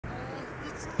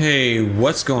Hey,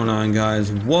 what's going on,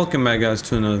 guys? Welcome back, guys,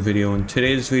 to another video. In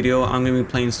today's video, I'm going to be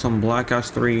playing some Black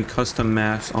Ops 3 custom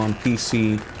maps on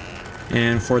PC.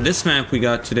 And for this map we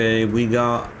got today, we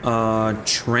got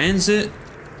Tranzit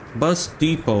Bus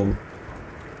Depot.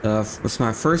 It's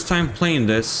my first time playing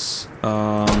this.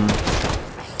 And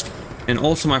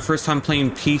also my first time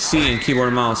playing PC and keyboard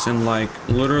and mouse. And like,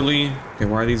 literally... Okay,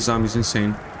 why are these zombies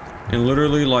insane? And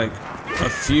literally, like, a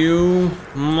few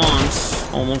months,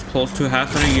 almost close to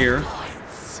half of a year,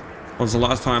 was the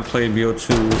last time I played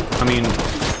BO2, I mean,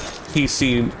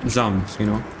 PC zombies, you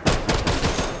know?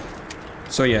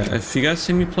 So yeah, if you guys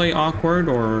see me play awkward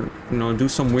or, you know, do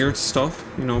some weird stuff,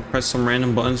 you know, press some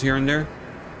random buttons here and there,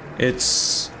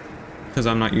 it's because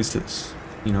I'm not used to this,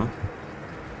 you know?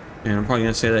 And I'm probably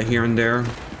gonna say that here and there,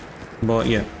 but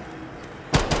yeah.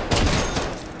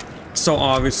 So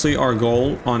obviously our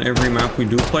goal on every map we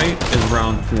do play is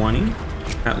round 20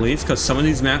 at least, because some of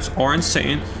these maps are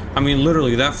insane. I mean,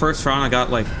 literally that first round I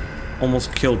got like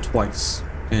almost killed twice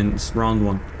in round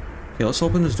 1. Okay, let's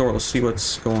open this door. Let's see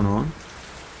what's going on.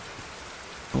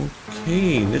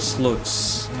 Okay, this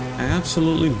looks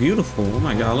absolutely beautiful. Oh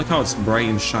my god, look how it's bright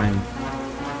and shiny.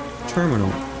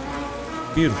 Terminal.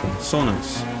 Beautiful, so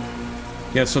nice.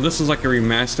 Yeah, so this is like a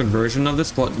remastered version of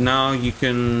this, but now you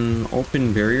can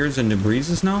open barriers and debris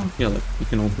now. Yeah, like you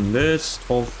can open this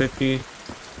 1250,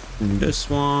 and this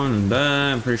one and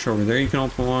that. I'm pretty sure over there you can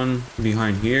open one.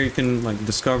 Behind here you can like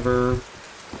discover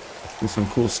some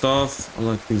cool stuff. I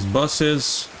like these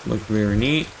buses, look very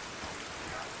neat.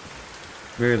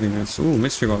 Very nice. Ooh,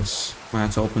 mystery box. I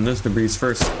have to open this debris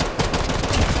first.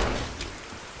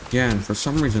 Yeah, and for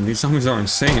some reason these zombies are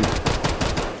insane.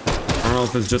 I don't know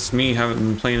if it's just me, haven't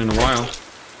been playing in a while.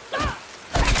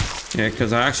 Yeah,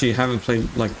 because I actually haven't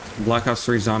played like Black Ops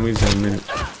 3 zombies in a minute.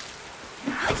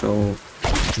 So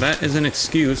that is an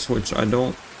excuse, which I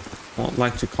don't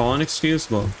like to call an excuse,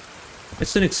 but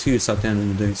it's an excuse at the end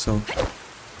of the day. So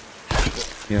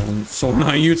yeah, I'm so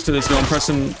not used to this though. I'm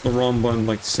pressing the wrong button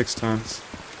like 6 times.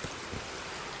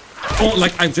 Oh,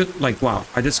 like I just like wow,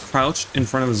 I just crouched in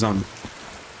front of a zombie.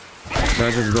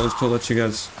 That just goes to let you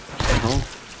guys know.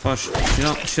 Oh, she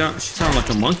sounded like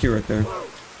a monkey right there.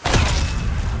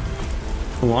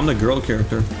 Oh, I'm the girl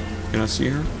character. Can I see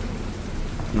her?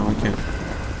 No, I can't.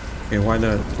 Okay, why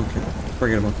that? Okay,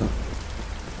 forget about that.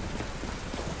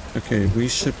 Okay, we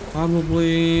should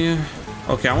probably...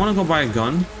 Okay, I want to go buy a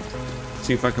gun.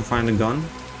 See if I can find a gun.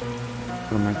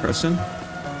 What am I pressing?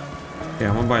 Okay,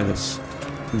 I'm gonna buy this.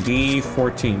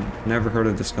 D14. Never heard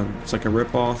of this gun. It's like a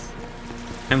rip-off.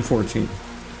 M14.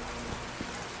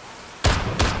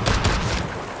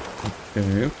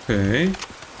 Okay.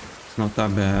 It's not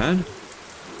that bad.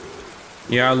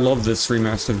 Yeah, I love this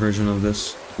remastered version of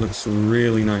this. Looks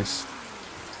really nice.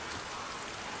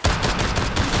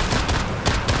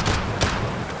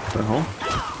 What the hell?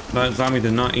 That zombie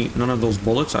did not eat none of those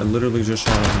bullets. I literally just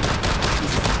shot him.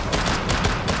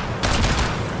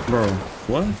 Bro,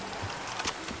 what?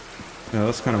 Yeah,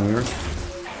 that's kind of weird.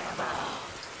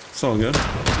 It's all good.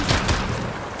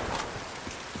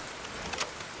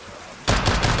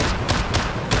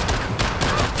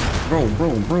 Bro.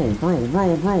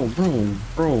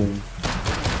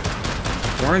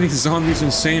 Why are these zombies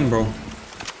insane, bro?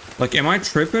 Like, am I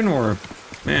tripping or...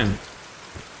 Man.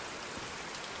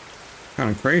 Kind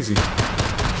of crazy.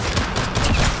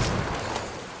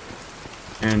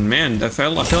 And man, I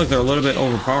feel like they're a little bit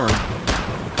overpowered.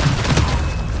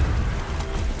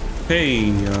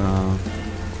 Hey,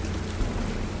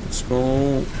 let's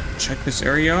go check this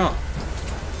area out.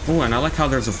 Oh, and I like how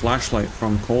there's a flashlight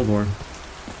from Cold War.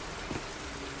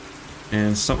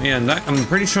 And some, yeah, and that, I'm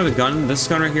pretty sure the gun, this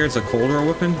gun right here is a Cold War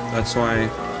weapon. That's why,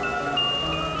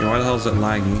 yeah, why the hell is it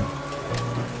laggy?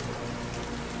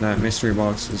 That mystery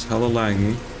box is hella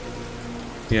laggy.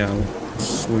 Yeah,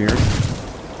 it's weird.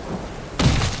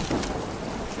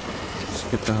 Let's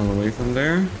get the hell away from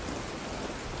there.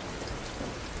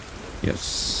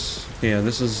 Yes. Yeah,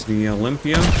 this is the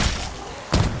Olympia.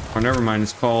 Oh, never mind,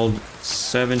 it's called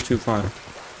 725.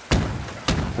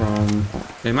 From,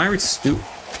 am I stupid?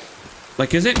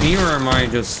 Like, is it me or am I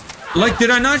just... Like, did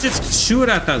I not just shoot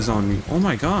at that zombie? Oh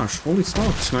my gosh. Holy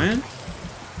smokes, man.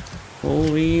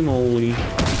 Holy moly.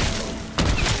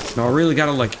 No, I really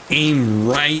gotta, like, aim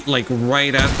right, like,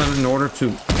 right at them in order to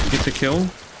get the kill.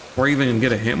 Or even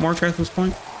get a hit marker at this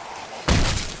point.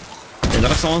 Okay,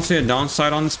 that's honestly a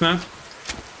downside on this map.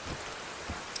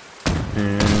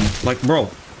 And, like,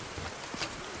 bro.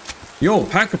 Yo,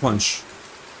 Pack-a-Punch.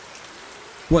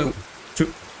 Wait,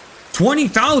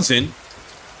 20,000?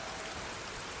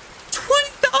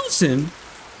 20,000?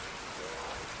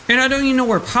 And I don't even know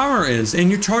where power is, and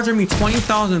you're charging me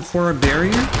 20,000 for a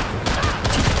barrier?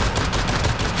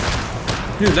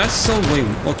 Dude, that's so... Wait,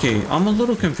 okay, I'm a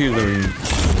little confused over here.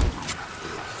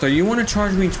 So you want to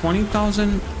charge me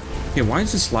 20,000? Okay, why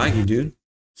is this laggy, dude?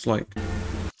 It's like...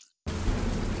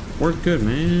 Work good,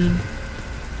 man.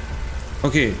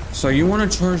 Okay, so you want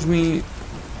to charge me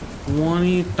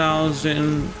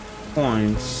 20,000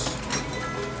 points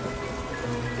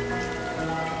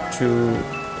to...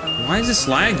 Why is this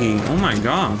laggy? Oh my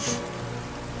gosh.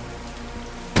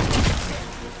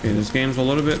 Okay, this game's a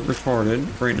little bit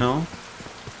retarded right now,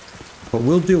 but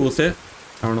we'll deal with it.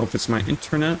 I don't know if it's my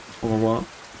internet or what.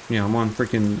 Yeah, I'm on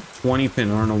freaking 20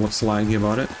 pin. I don't know what's laggy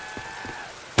about it.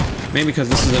 Maybe because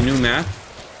this is a new map.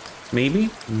 Maybe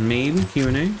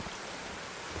Q&A.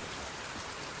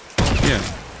 Yeah,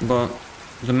 but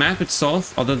the map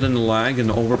itself, other than the lag and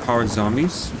the overpowered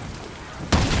zombies,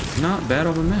 not bad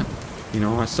of a map. You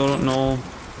know, I still don't know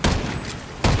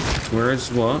where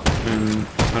is what and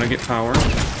how to get power.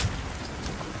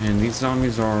 And these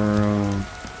zombies are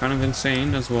kind of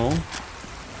insane as well.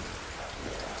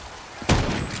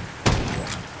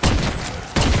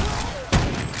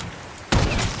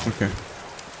 Okay.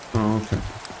 Oh, okay.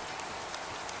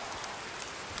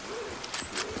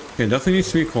 Okay, definitely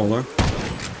needs to be cooler.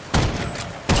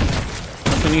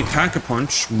 Definitely need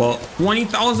Pack-a-Punch, but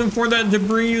 20,000 for that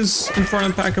debris in front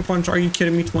of Pack-a-Punch? Are you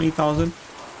kidding me? 20,000?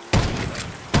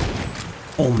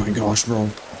 Oh my gosh, bro.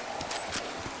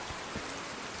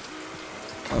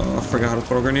 I forgot how to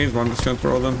throw grenades, but I'm just gonna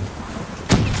throw them.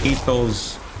 Eat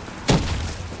those.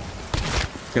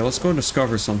 Okay, let's go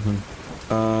discover something.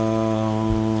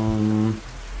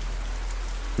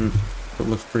 It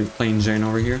looks pretty plain Jane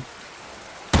over here.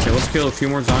 Okay, let's kill a few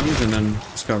more zombies and then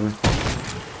discover.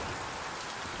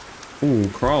 Ooh,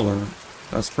 crawler.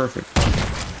 That's perfect.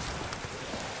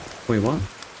 Wait, what?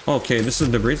 Okay, this is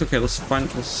debris. Okay, let's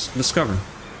discover.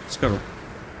 Discover.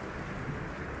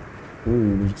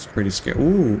 Ooh, it's pretty scary.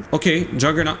 Ooh, okay,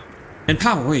 Juggernaut. And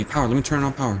power, wait, power. Let me turn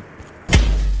on power.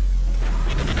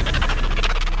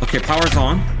 Okay, power's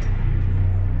on.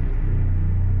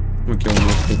 I'm gonna kill him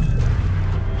real quick.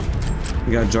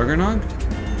 We got Juggernaut.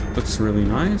 Looks really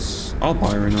nice. I'll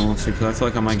buy right now, honestly, because I feel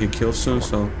like I might get killed soon,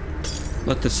 so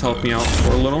let this help me out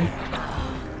for a little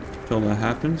until that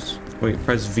happens. Wait,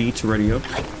 press V to ready up.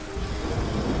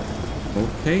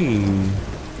 Okay.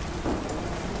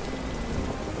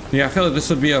 Yeah, I feel like this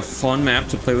would be a fun map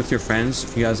to play with your friends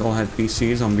if you guys all had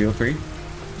PCs on BO3.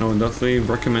 I would definitely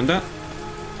recommend that.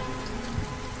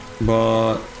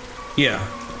 But yeah,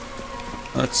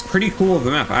 that's pretty cool of the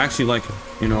map. I actually like it.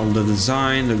 You know, the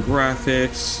design, the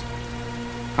graphics,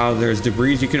 how there's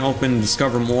debris you can open and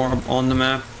discover more on the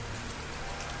map.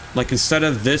 Like, instead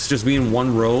of this just being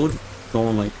one road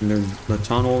going, like, there's the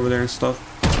tunnel over there and stuff,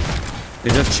 they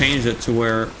just changed it to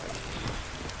where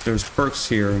there's perks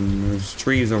here and there's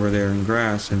trees over there and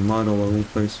grass and mud all over the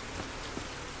place,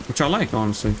 which I like,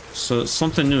 honestly. So it's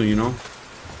something new, you know.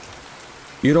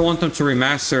 You don't want them to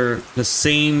remaster the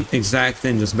same exact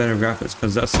thing, just better graphics,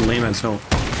 because that's lame as hell.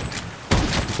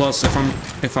 Plus,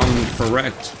 if I'm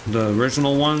correct, the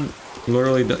original one,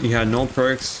 literally, you had no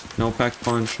perks, no pack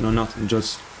punch, no nothing,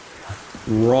 just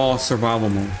raw survival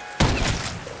mode,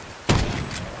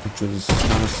 which is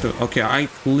kind of stupid. Okay, I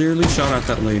clearly shot at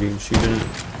that lady. She didn't.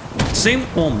 Same.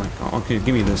 Oh my god. Okay,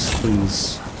 give me this,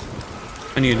 please.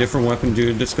 I need a different weapon,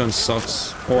 dude. This gun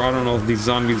sucks. Or I don't know if these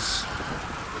zombies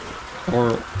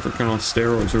are freaking on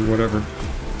steroids or whatever.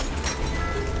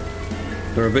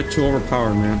 They're a bit too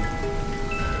overpowered, man.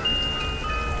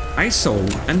 ISO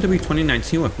MW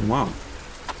 2019 weapon. Wow.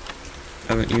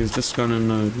 Haven't used this gun in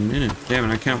a minute. Damn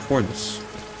it, I can't afford this.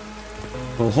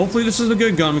 Well, hopefully this is a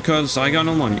good gun because I got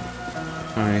no money.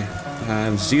 I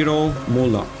have zero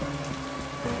moolah.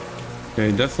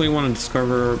 Okay, definitely want to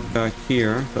discover back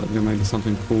here. But there might be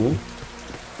something cool.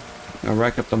 I'll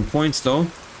rack up some points though.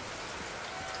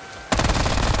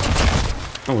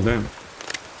 Oh damn.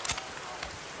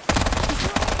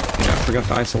 Yeah, I forgot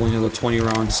the ISO only has a 20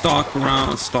 round stock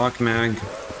mag.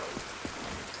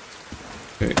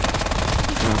 Okay.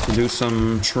 I have to do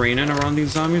some training around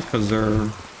these zombies because they're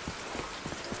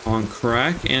on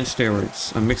crack and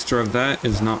steroids. A mixture of that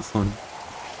is not fun.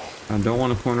 I don't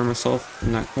want to corner myself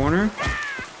in that corner.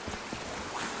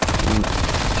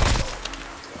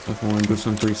 I want to do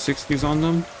some 360s on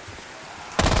them.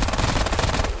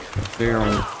 They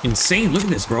are insane. Look at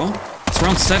this, bro. It's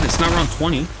round 7. It's not round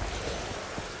 20.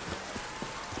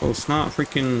 So it's not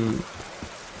freaking...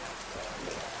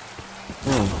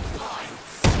 Bro.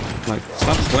 Like,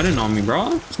 stop sweating on me,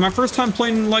 bro. It's my first time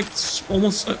playing, like,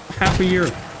 almost half a year.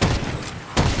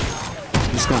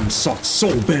 This gun sucks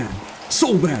so bad.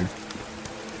 So bad.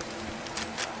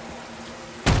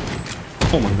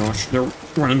 Oh my gosh, they're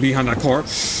running behind that car.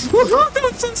 That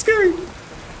was so scary.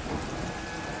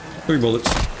 3 bullets.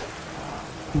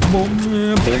 Boom,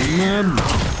 boom. What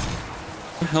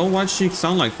the hell? Why'd she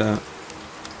sound like that?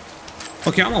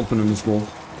 Okay, I'm opening this bowl.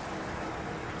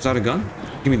 Is that a gun?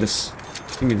 Give me this.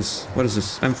 Give me this. What is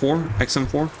this? M4?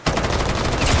 XM4?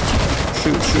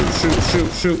 Shoot, shoot, shoot,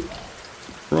 shoot, shoot.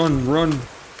 Run, run.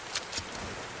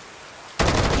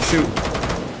 Shoot.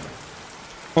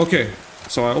 Okay,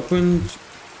 so I opened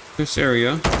this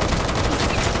area.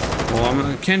 Well,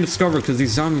 I can't discover because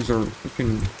these zombies are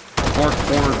freaking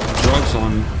hardcore drugs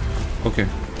on. Okay.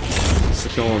 It's the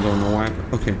killer, I don't know why.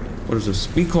 Okay, what is this?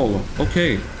 B-Cola.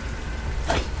 Okay.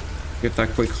 Get that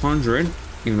quick 100,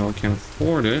 even though I can't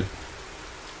afford it.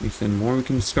 Anything more we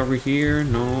can discover here?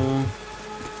 No.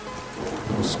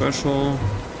 No special.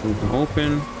 We can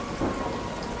open.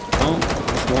 Oh,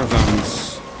 just more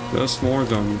zombies. Just more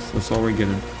zombies. That's all we're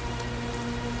getting.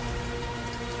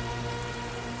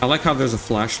 I like how there's a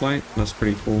flashlight. That's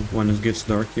pretty cool when it gets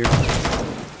dark here.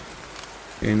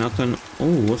 Okay, nothing.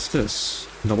 Oh, what's this?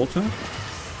 Double tap?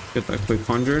 Get that quick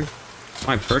 100.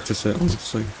 Might purchase it,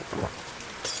 honestly.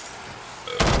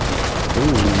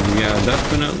 Ooh, yeah,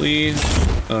 definitely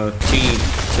a key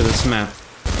to this map.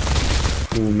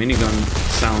 Ooh, minigun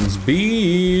sounds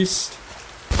beast.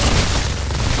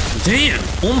 Damn!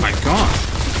 Oh my god!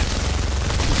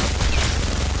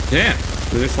 Damn!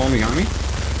 Did they fall behind me?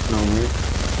 No, right?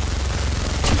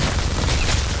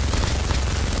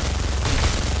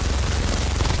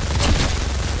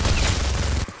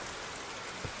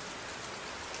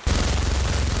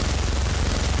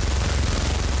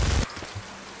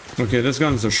 Okay, this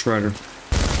gun's a shredder.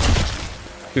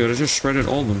 Dude, I just shredded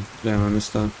all of them. Damn, I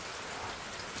missed that.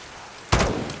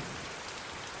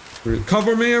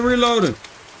 Cover me and reloaded.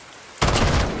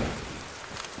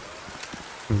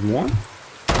 There's more?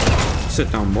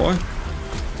 Sit down, boy.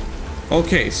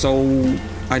 Okay, so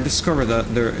I discovered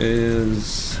that there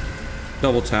is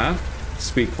double tap,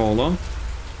 speed cola.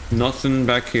 Nothing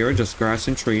back here, just grass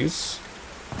and trees.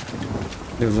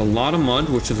 There's a lot of mud,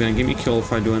 which is gonna give me kill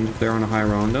if I do end up there on a high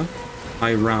round.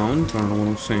 I don't know what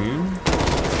I'm saying.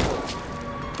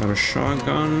 Got a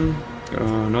shotgun. Got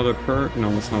another perk.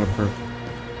 No, it's not a perk.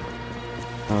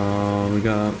 We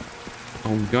got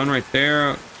a gun right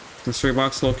there. Mystery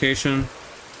box location.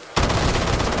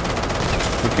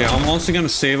 Okay, I'm also gonna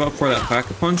save up for that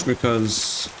pack-a-punch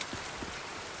because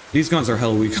these guns are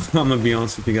hell weak. I'm gonna be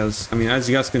honest with you guys. I mean, as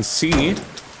you guys can see,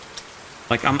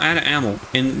 like, I'm out of ammo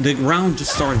and the round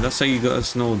just started. That's how you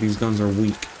guys know these guns are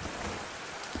weak.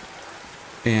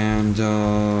 And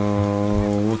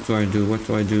what do I do? What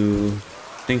do I do?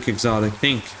 Think exotic.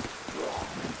 Think.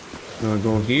 Do I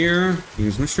go here,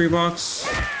 use mystery box,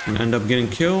 and end up getting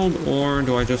killed, or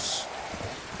do I just...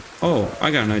 Oh,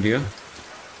 I got an idea.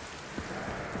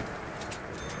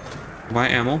 Buy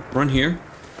ammo. Run here.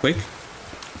 Quick.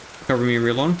 Cover me and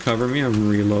reload. Cover me and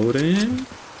reloading.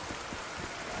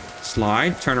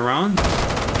 Slide. Turn around.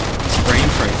 Spray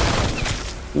and pray.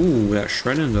 Ooh, that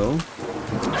shredding though.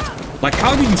 Like,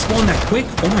 how did you spawn that quick?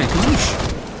 Oh my gosh.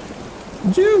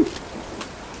 Dude.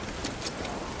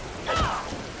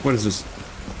 What is this?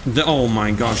 Oh my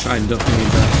gosh, I definitely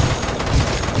need that.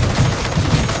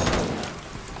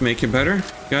 Make it better?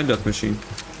 Got a death machine.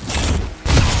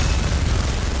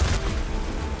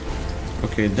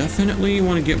 Okay, definitely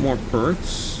want to get more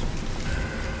perks.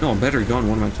 No, a better gun,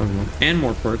 what am I talking about? And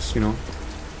more perks, you know.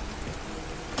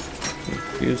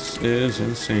 This is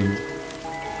insane.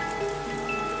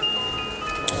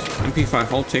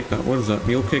 MP5, I'll take that. What is that?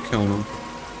 Mule kick? Hell no.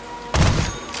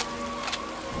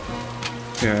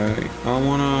 Okay, I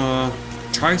wanna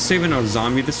try saving a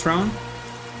zombie this round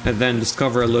and then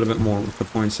discover a little bit more with the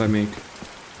points I make.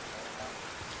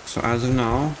 So as of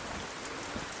now,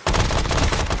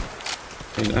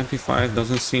 okay, the MP5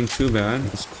 doesn't seem too bad.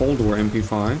 It's Cold War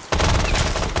MP5.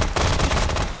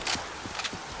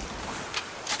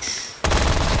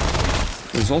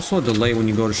 There's also a delay when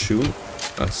you go to shoot.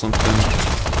 That's something.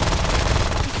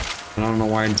 I don't know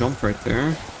why I jumped right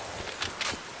there.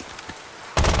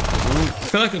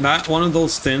 I feel like that one of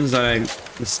those things that I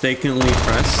mistakenly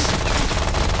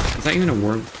press. Is that even a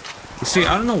word? You see,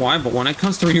 I don't know why, but when it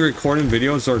comes to re-recording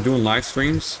videos or doing live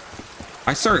streams,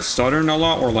 I start stuttering a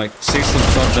lot or like say some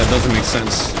stuff that doesn't make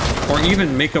sense. Or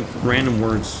even make up random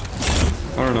words.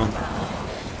 I don't know.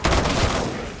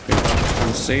 Okay, I'm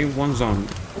gonna save one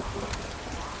zombie.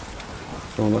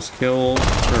 So let's kill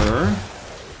her.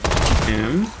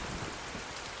 Him.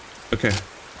 Okay,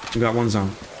 we got one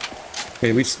zombie.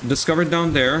 Okay, we discovered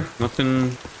down there,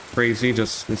 nothing crazy,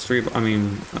 just mystery,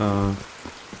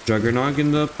 Juggernog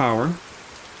in the power.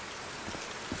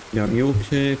 We got Mule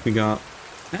Kick. We got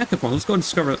Acapone. Let's go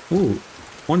discover. Ooh,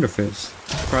 Wonder Fizz.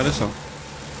 Try this out.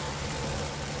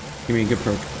 Give me a good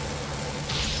perk.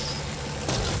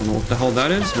 Don't know what the hell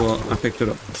that is. Well, I picked it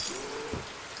up.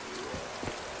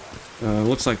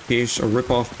 Looks like a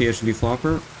rip-off PhD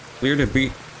flopper. Clear to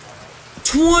beat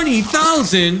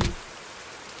 20,000.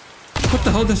 What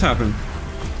the hell just happened?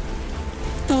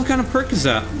 What the hell kind of perk is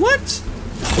that? What?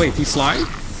 Wait, he slide?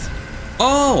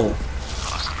 Oh!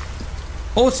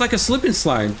 Oh, it's like a slip and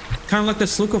slide. Kind of like the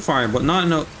Sluco Fire, but not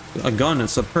in a gun,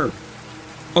 it's a perk.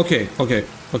 Okay.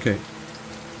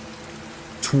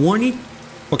 20?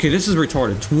 Okay, this is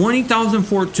retarded. 20,000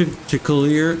 for to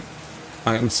clear...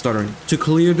 I'm stuttering. To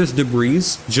clear this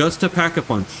debris, just to pack a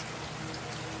punch.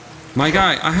 My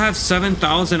guy, I have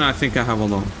 7,000 I think I have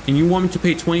alone. And you want me to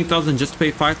pay 20,000 just to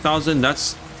pay 5,000?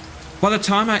 That's... By the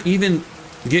time I even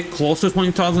get close to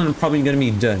 20,000, I'm probably gonna be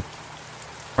dead.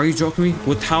 Are you joking me?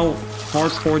 With how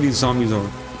hardcore these zombies are.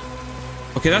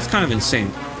 Okay, that's kind of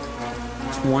insane.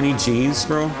 20 G's,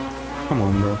 bro. Come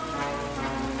on, bro.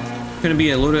 Gonna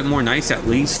be a little bit more nice, at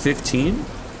least 15?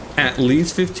 At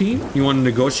least 15? You want to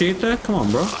negotiate that? Come on,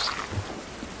 bro.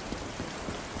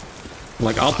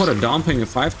 Like, I'll put a down payment of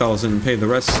 5,000 and pay the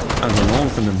rest as a loan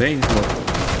from the bank, but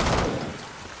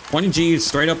 20 G's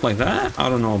straight up like that? I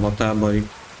don't know about that, buddy.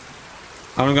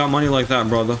 I don't got money like that,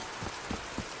 brother.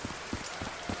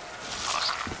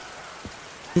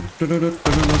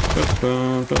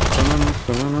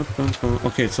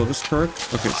 Okay, so this perk...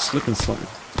 Okay, slip and slide.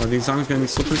 Are these zombies gonna be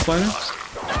slip and sliding?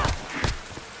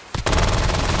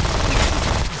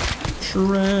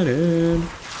 Shredded.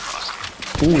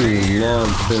 Ooh,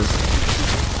 love this.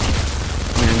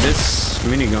 Man, this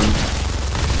minigun.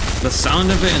 The sound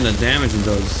of it and the damage it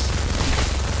does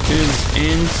is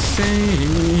insane.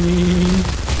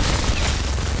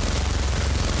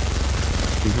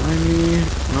 Behind me?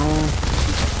 No.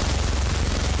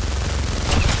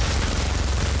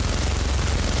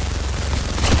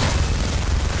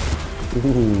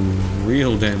 Ooh,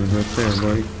 real damage right there,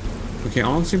 buddy. Okay,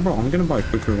 honestly, bro, I'm gonna buy a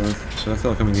quick revive, because I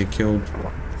feel like I'm gonna get killed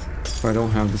if I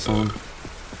don't have this on.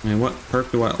 And what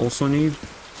perk do I also need?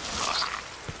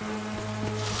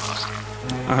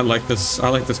 I like this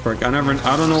perk. I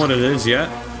don't know what it is yet,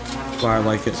 but I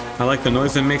like it. I like the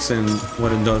noise it makes and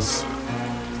what it does.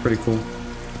 Pretty cool.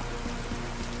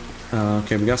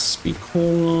 Okay, we got Speak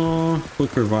Cola,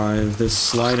 quick revive, this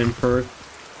slide-in perk.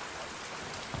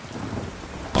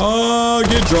 Oh,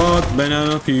 get dropped,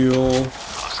 banana peel.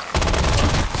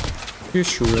 You're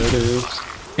shredded.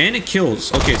 And it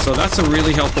kills. Okay, so that's a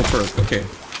really helpful perk. Okay.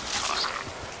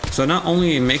 So not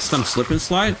only it makes them slip and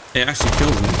slide, it actually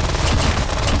kills them.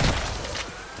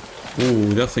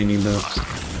 Ooh, definitely need that.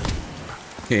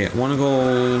 Okay, I want to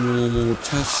go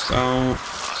test out.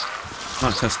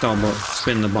 Not test out, but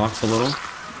spin the box a little.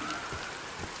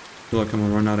 Feel like I'm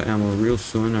gonna run out of ammo real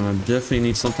soon, and I definitely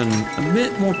need something a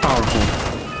bit more powerful.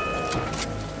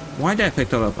 Why did I pick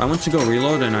that up? I went to go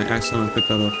reload and I accidentally picked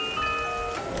that up.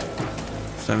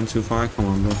 725, come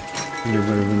on, bro. You're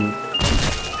better than that.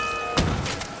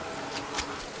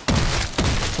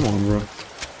 Come on, bro.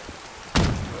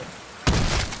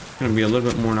 Gonna be a little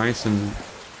bit more nice and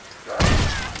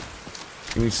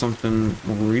give me something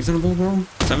more reasonable, bro.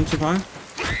 725.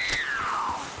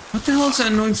 What the hell is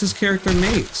that noise this character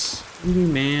makes? Really,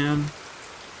 man.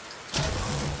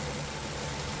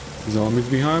 Zombies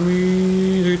behind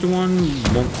me. 3, 2, 1.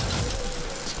 Boom.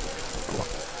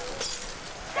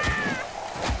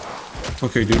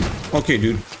 Okay, dude. Okay,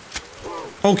 dude.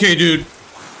 Okay, dude.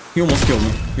 He almost killed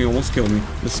me. He almost killed me.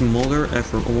 This mother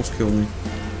effer almost killed me.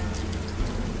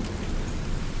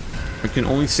 I can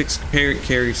only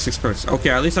carry 6 perks. Okay,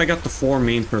 at least I got the 4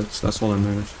 main perks. That's all that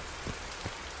matters.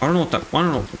 I don't know what that. I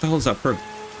don't know what the hell is that perk.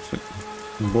 It's like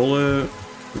bullet,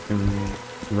 freaking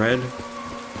red.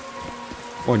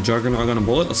 Oh, Juggernaut got a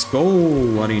bullet. Let's go.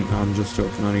 I'm just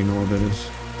joking. I don't even know what that is.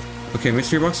 Okay,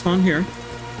 mystery box spawn here.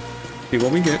 See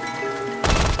what we get.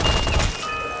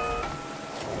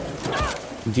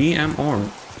 DMR.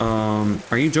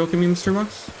 Are you joking me, Mr.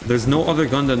 Box? There's no other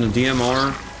gun than the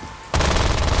DMR.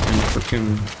 And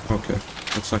freaking. Okay.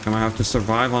 Looks like I might have to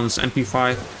survive on this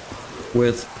MP5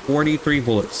 with 43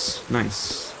 bullets.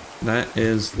 Nice. That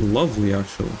is lovely,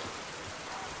 actually.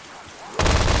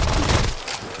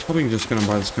 Probably just gonna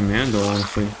buy this commando,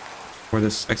 honestly, or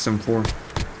this XM4.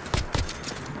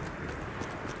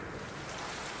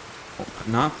 Oh,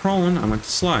 not prone. I like to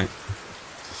slide.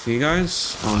 See you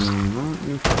guys.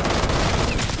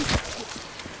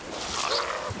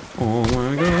 Oh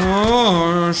my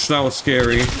gosh, that was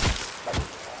scary.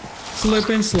 Slip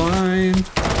and slide.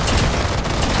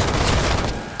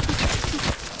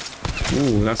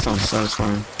 Ooh, that sounds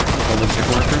satisfying. Double tick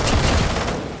marker.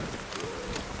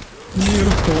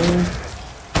 Beautiful.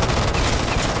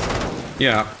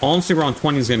 Yeah, honestly, round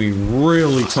 20 is gonna be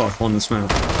really tough on this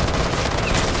map.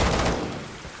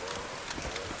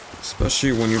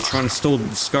 Especially when you're trying to still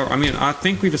discover. I mean, I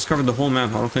think we discovered the whole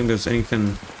map. I don't think there's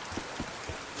anything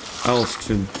else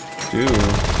to do.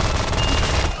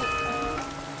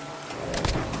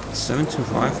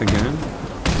 725 again.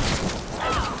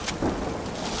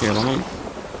 Okay, I'm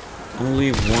gonna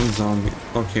leave one zombie.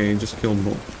 Okay, just killed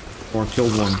both. Or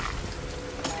killed one.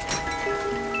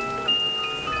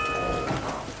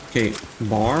 Okay,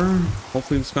 bar.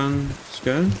 Hopefully this gun is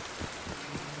good. I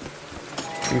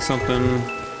think something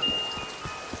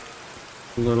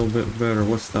a little bit better.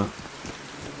 What's that?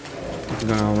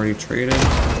 Gun already traded.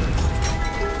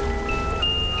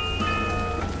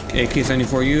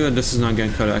 AK-74U, this is not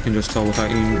getting cut. I can just tell without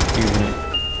even using it.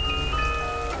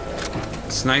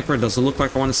 Sniper, does it look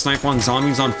like I want to snipe on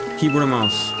zombies on keyboard and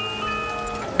mouse?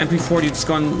 MP40, this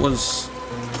gun was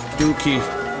dookie.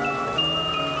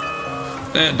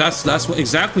 That's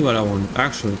exactly what I want,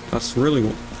 actually. That's really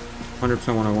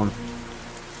 100% what I want.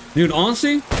 Dude,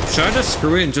 honestly, should I just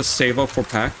screw it and just save up for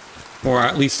pack? Or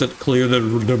at least to clear the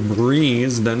debris,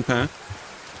 then pack?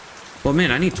 Well,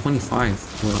 man, I need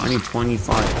 25. Well, I need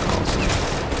 25,000.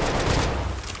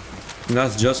 And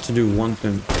that's just to do one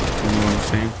thing. You know what I'm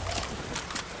saying?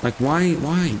 Like, why?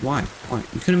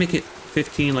 You couldn't make it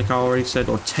 15 like I already said,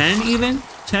 or 10 even?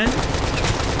 10?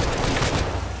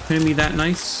 Couldn't be that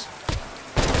nice?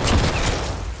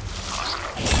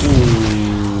 Ooh.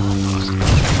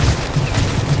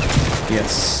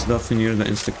 Yes, definitely near the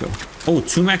insta kill. Oh,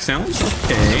 2 max rounds?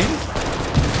 Okay.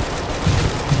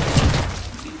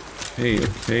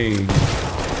 Okay.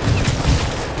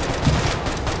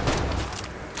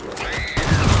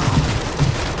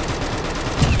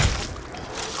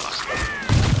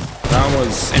 That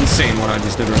was insane what I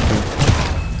just did right there.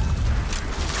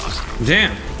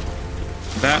 Damn.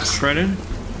 That shredded.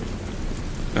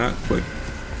 That quick.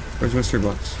 Where's mystery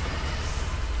box?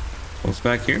 Oh, it's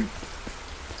back here.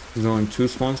 There's only 2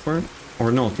 spawns for it?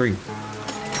 Or no, 3.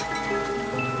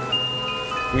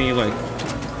 Me like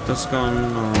this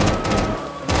gun.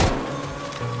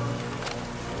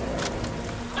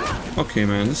 Okay,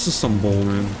 man, this is some bull,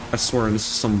 man. I swear, this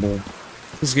is some bull.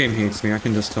 This game hates me. I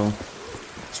can just tell.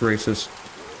 It's racist.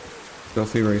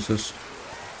 Definitely racist.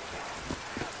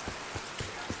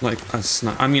 Like a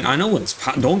sniper. I mean, I know it's.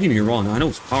 Don't get me wrong. I know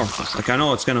it's powerful. Like I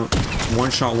know it's gonna one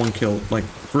shot, one kill. Like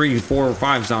 3, 4, or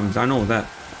 5 zombies. I know that.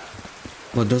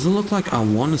 But does it look like I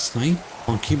want to snipe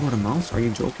on keyboard and mouse? Are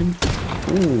you joking?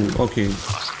 Ooh, okay.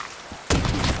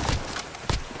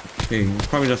 Okay,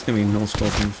 probably just gonna be no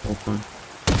scoping this whole time.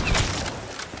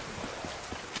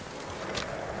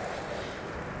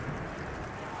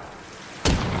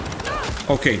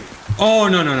 Okay. Oh,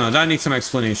 no. That needs some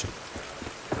explanation.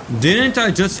 Didn't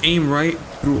I just aim right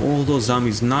through all those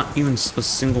zombies? Not even a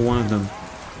single one of them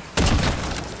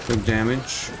took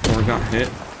damage or got hit.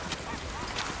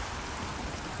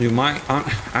 Dude,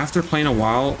 after playing a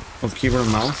while of keyboard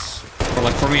and mouse, or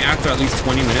like for me, after at least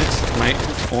 20 minutes, my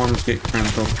arms get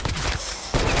cramped up.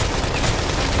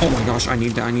 Oh my gosh, I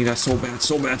need that so bad.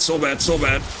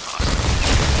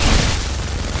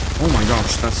 Oh my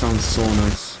gosh, that sounds so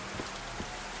nice.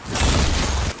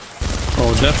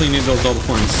 Oh, definitely need those double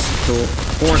points to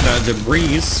afford that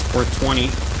debris for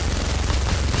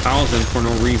 20,000 for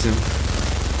no reason.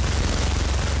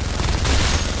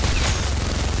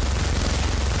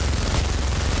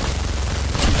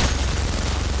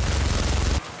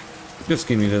 Just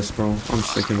give me this, bro. I'm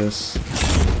sick of this.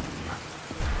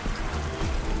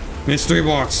 Mystery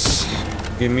box.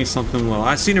 Give me something well.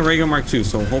 I've seen a regular Mark II,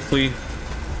 so hopefully.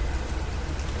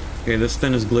 Okay, this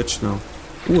thing is glitched now.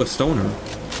 Ooh, a stoner.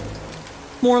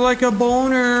 More like a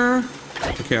boner.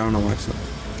 Okay, I don't know why it's not.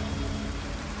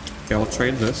 Okay, I'll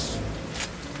trade this.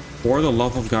 For the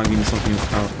love of God, give me something that's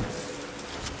powerful.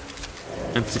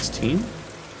 M16.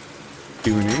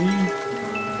 Q&A.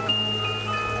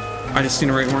 I just seen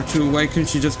a regular Mark II. Why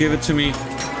couldn't you just give it to me?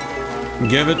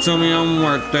 Give it to me, I'm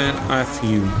worth it. F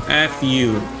you. F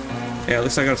you. Yeah, at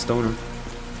least I got a stoner.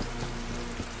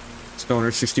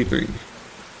 Stoner 63.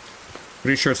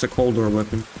 Pretty sure it's a cold door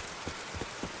weapon.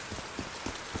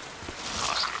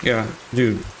 Yeah,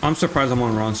 dude. I'm surprised I'm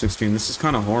on round 16. This is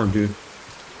kind of hard, dude.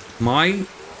 My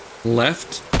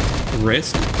left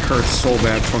wrist hurts so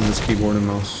bad from this keyboard and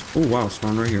mouse. Oh, wow.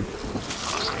 Spawn right here.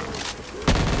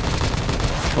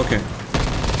 Okay.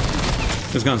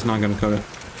 This gun's not gonna cut it.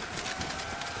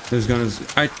 This gun is...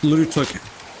 I literally took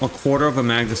a quarter of a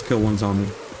mag just kill one zombie.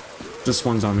 Just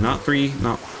one zombie. Not 3,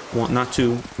 not 1, not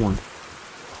 2, 1.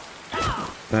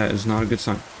 That is not a good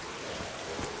sign.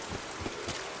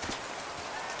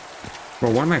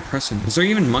 Bro, what am I pressing? Is there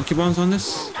even monkey bombs on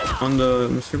this? On the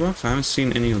mystery box? I haven't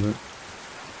seen any of it.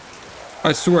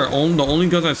 I swear, the only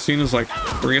guns I've seen is like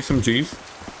 3 SMGs.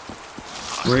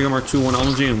 Ray Mark 2, 1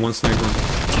 LMG, and 1 sniper.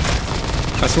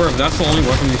 I swear, if that's the only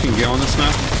weapon you can get on this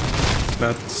map,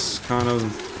 that's kind of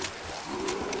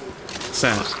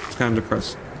sad. It's kind of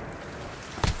depressing.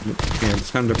 Yeah, it's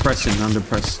kind of depressing. I'm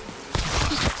depressed.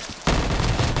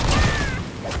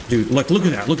 Dude, like, look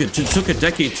at that. Look at it. Took a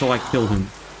decade to, like, kill him.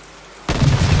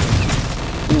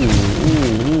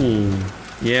 Ooh.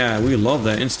 Yeah, we love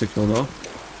that insta-kill, though.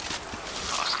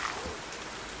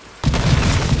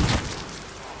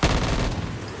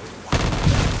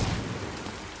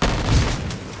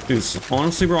 Dude,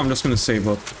 honestly, bro, I'm just gonna save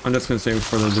up. I'm just gonna save up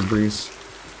for the debris.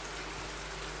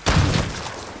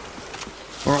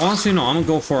 Or honestly, no, I'm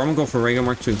gonna go for Rega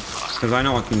Mark 2. Because I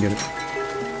know I can get it.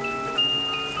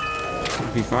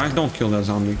 P5, don't kill that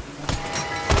zombie.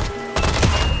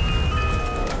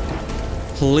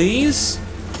 Please?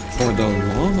 For the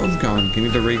love of God, give me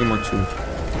the Rega Mark 2.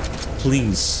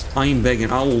 Please. I am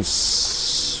begging. I will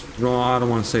no, I don't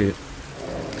want to say it.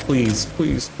 Please,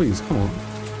 please, please, come on.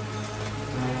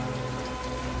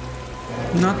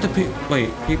 Not the wait,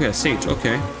 PPSH,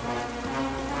 okay.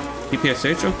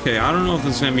 PPSH, okay. I don't know if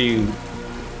this is gonna be...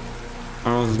 I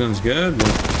don't know if this gun's good,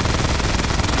 but...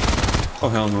 Oh,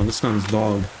 hell no, this gun's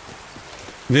dog.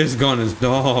 This gun is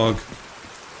dog.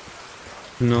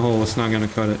 No, it's not gonna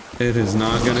cut it. It is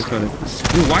not gonna cut it.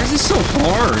 Dude, why is this so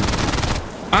hard?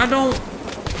 I don't...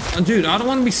 Dude, I don't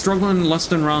want to be struggling less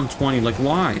than round 20. Like,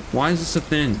 why? Why is this a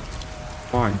thing?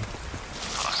 Why?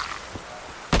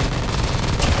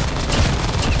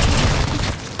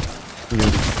 Dude,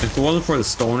 if it wasn't for the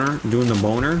stoner doing the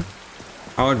boner,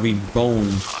 I would be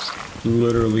boned.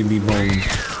 Literally be boned.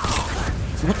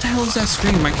 What the hell is that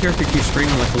scream? My character keeps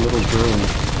screaming like a little girl.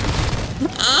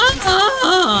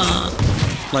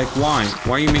 Like, why?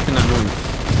 Why are you making that noise?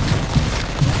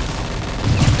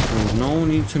 There's no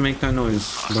need to make that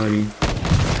noise, buddy.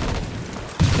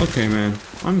 Okay, man.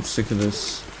 I'm sick of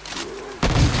this.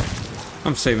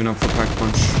 I'm saving up for Pack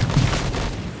Punch.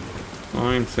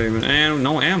 I'm saving, and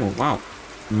no ammo. Wow,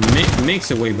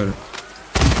 makes it way better.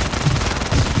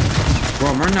 Bro,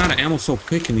 I'm running out of ammo so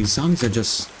quick, and these zombies are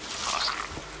just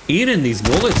eating these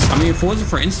bullets. I mean, if it wasn't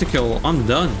for insta kill, I'm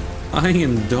done. I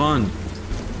am done.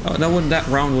 That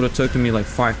round would have taken me like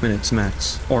 5 minutes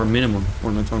max, or minimum.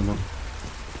 What am I talking about?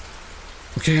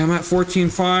 Okay, I'm at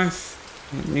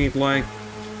 14.5. I need like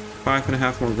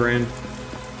 5.5 more grand.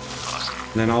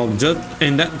 Then I'll just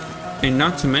and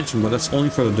not to mention, but that's only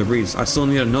for the debris. I still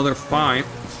need another 5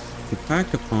 to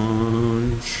pack a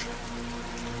punch.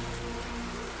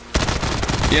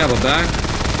 Yeah, but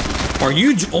that... Are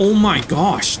you... Oh my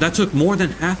gosh, that took more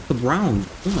than half the round.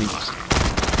 Oh my...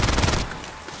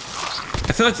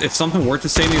 I feel like if something were to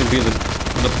save me, it would be the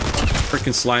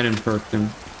freaking slide-in perk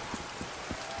then.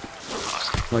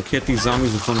 Like, hit these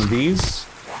zombies with one of these.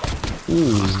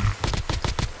 Ooh.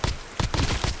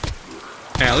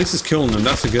 Yeah, at least it's killing them.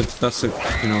 That's a,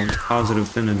 you know, positive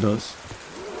thing it does.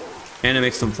 And it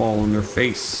makes them fall on their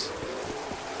face.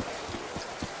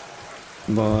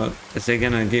 But is they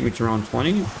gonna get me to round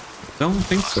 20? Don't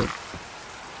think so.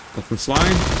 Let them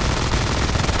slide.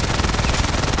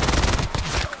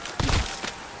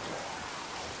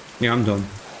 Yeah, I'm done.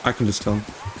 I can just tell.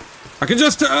 I can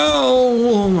just tell!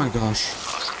 Oh my gosh.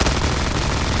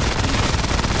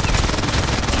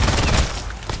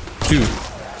 Dude.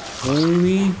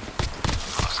 Holy...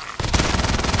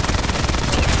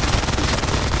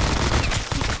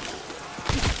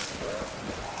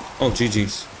 Oh,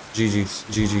 GG's. GG's.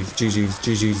 GG's. GG's.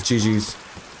 GG's. GG's.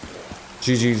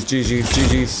 GG's. GG's.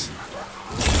 GG's.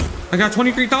 I got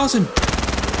 23,000!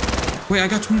 Wait, I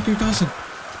got 23,000.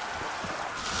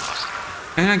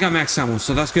 And I got max ammo,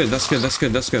 so that's good. That's good. That's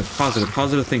good. That's good. Positive.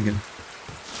 Positive thinking.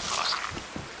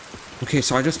 Okay,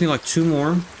 so I just need like two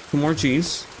more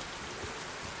G's.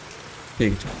 Okay,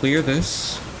 to clear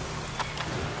this.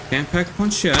 Can't pack a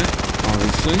punch yet,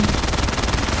 obviously.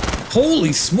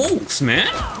 Holy smokes, man!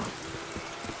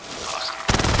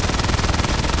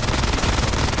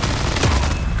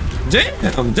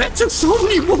 Damn, that took so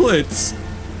many bullets!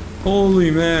 Holy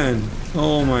man.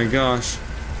 Oh my gosh.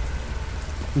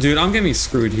 Dude, I'm getting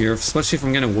screwed here, especially if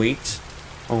I'm gonna wait.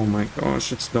 Oh my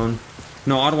gosh, it's done.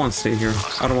 No, I don't want to stay here.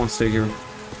 I don't want to stay here.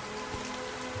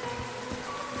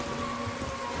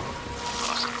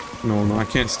 No, no, I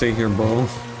can't stay here, bro.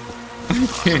 I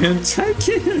can't.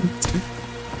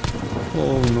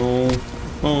 Oh no.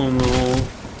 Oh no.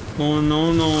 Oh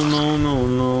no, no, no, no,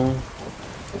 no.